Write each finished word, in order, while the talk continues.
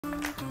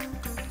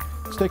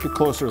Let's take a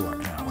closer look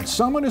now. When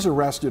someone is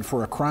arrested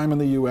for a crime in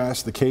the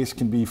U.S., the case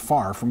can be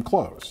far from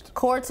closed.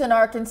 Courts in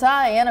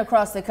Arkansas and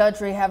across the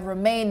country have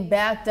remained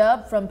backed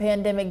up from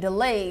pandemic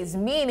delays,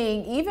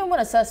 meaning even when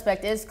a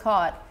suspect is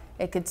caught,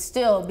 it could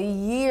still be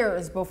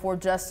years before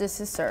justice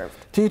is served.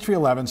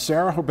 TV11's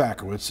Sarah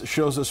Hobakowitz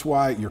shows us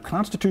why your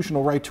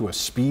constitutional right to a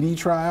speedy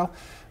trial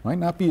might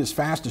not be as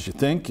fast as you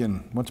think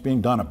and what's being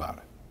done about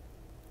it.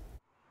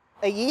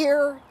 A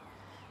year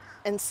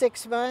and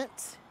 6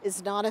 months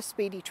is not a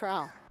speedy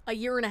trial. A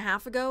year and a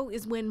half ago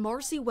is when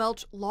Marcy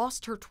Welch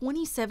lost her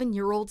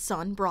 27-year-old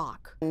son,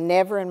 Brock.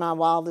 Never in my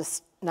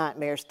wildest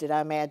nightmares did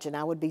I imagine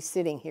I would be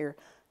sitting here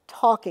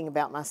talking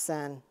about my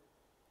son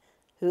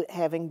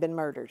having been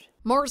murdered.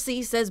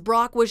 Marcy says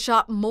Brock was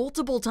shot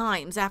multiple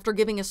times after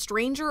giving a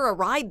stranger a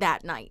ride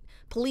that night.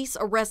 Police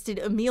arrested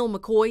Emil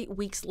McCoy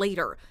weeks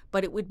later,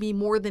 but it would be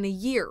more than a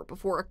year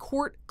before a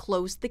court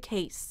closed the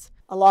case.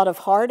 A lot of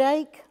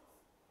heartache,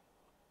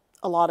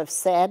 a lot of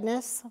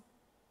sadness,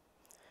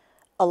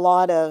 a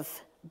lot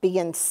of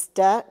being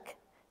stuck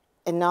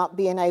and not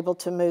being able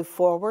to move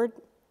forward,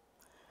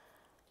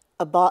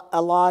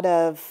 a lot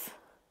of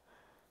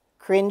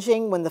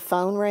cringing when the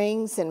phone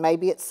rings and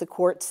maybe it's the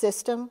court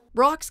system.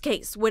 Brock's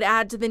case would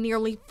add to the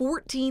nearly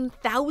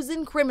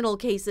 14,000 criminal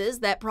cases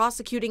that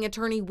prosecuting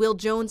attorney Will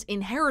Jones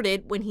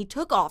inherited when he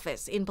took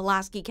office in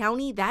Pulaski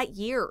County that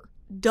year.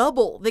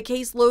 Double the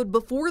caseload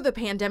before the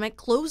pandemic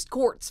closed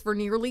courts for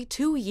nearly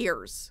 2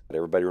 years.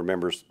 Everybody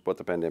remembers what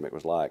the pandemic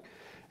was like,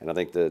 and I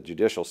think the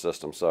judicial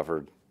system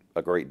suffered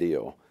a great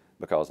deal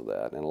because of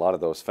that, and a lot of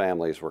those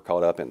families were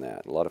caught up in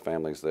that. A lot of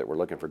families that were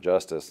looking for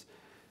justice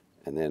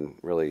and then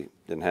really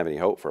didn't have any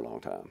hope for a long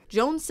time.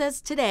 Jones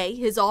says today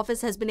his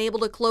office has been able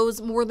to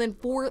close more than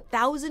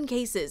 4,000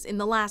 cases in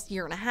the last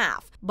year and a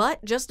half,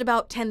 but just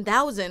about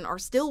 10,000 are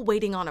still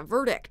waiting on a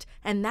verdict,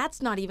 and that's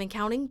not even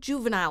counting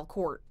juvenile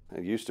court.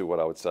 Used to what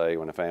I would say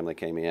when a family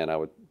came in, I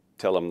would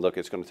tell them, look,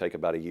 it's going to take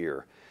about a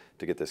year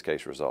to get this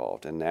case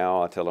resolved. And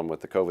now I tell them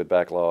with the COVID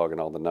backlog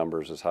and all the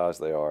numbers as high as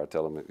they are, I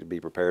tell them to be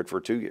prepared for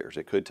 2 years.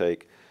 It could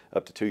take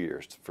up to 2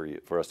 years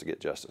for us to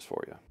get justice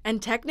for you.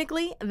 And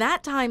technically,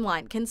 that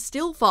timeline can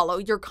still follow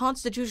your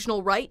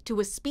constitutional right to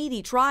a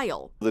speedy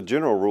trial. The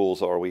general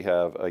rules are we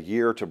have a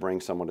year to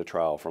bring someone to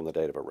trial from the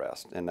date of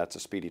arrest, and that's a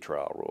speedy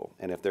trial rule.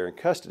 And if they're in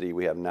custody,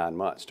 we have 9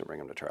 months to bring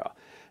them to trial.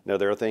 Now,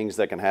 there are things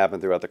that can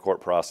happen throughout the court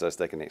process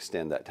that can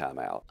extend that time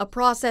out. A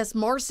process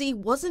Marcy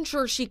wasn't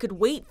sure she could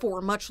wait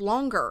for much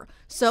longer.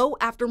 So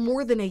after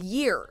more than a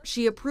year,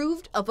 she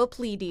approved of a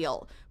plea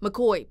deal.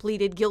 McCoy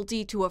pleaded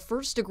guilty to a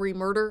first-degree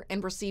murder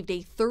and received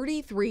a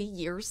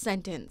 33-year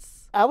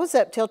sentence. I was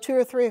up till 2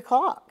 or 3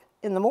 o'clock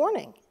in the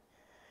morning.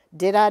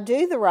 Did I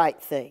do the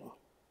right thing?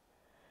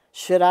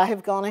 Should I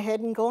have gone ahead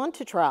and gone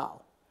to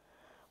trial?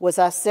 Was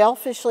I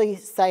selfishly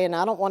saying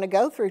I don't want to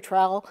go through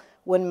trial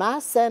when my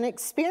son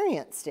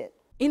experienced it?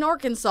 In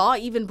Arkansas,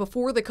 even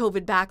before the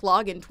COVID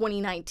backlog in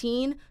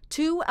 2019,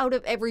 2 out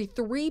of every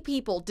 3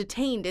 people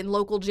detained in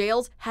local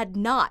jails had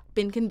not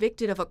been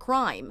convicted of a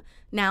crime.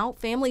 Now,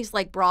 families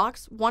like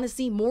Brock's want to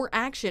see more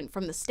action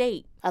from the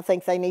state. I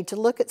think they need to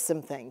look at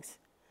some things,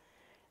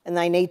 and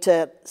they need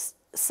to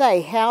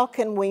say, how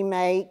can we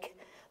make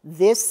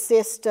this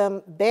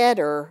system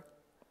better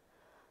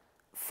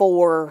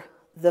for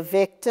the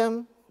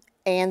victim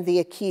and the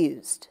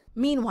accused?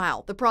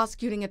 Meanwhile, the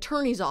prosecuting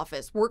attorney's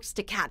office works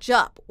to catch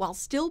up while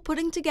still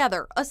putting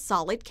together a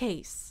solid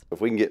case. If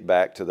we can get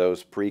back to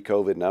those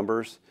pre-COVID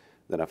numbers,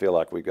 then I feel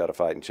like we've got a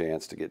fighting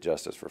chance to get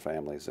justice for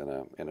families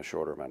in a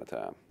shorter amount of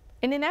time.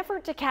 In an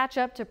effort to catch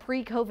up to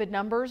pre-COVID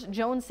numbers,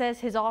 Jones says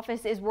his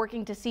office is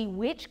working to see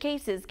which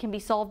cases can be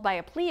solved by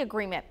a plea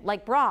agreement,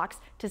 like Brock's,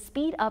 to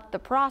speed up the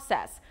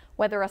process.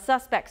 Whether a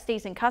suspect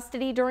stays in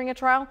custody during a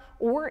trial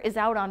or is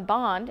out on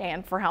bond,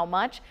 and for how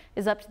much,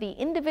 is up to the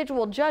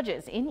individual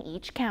judges in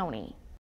each county.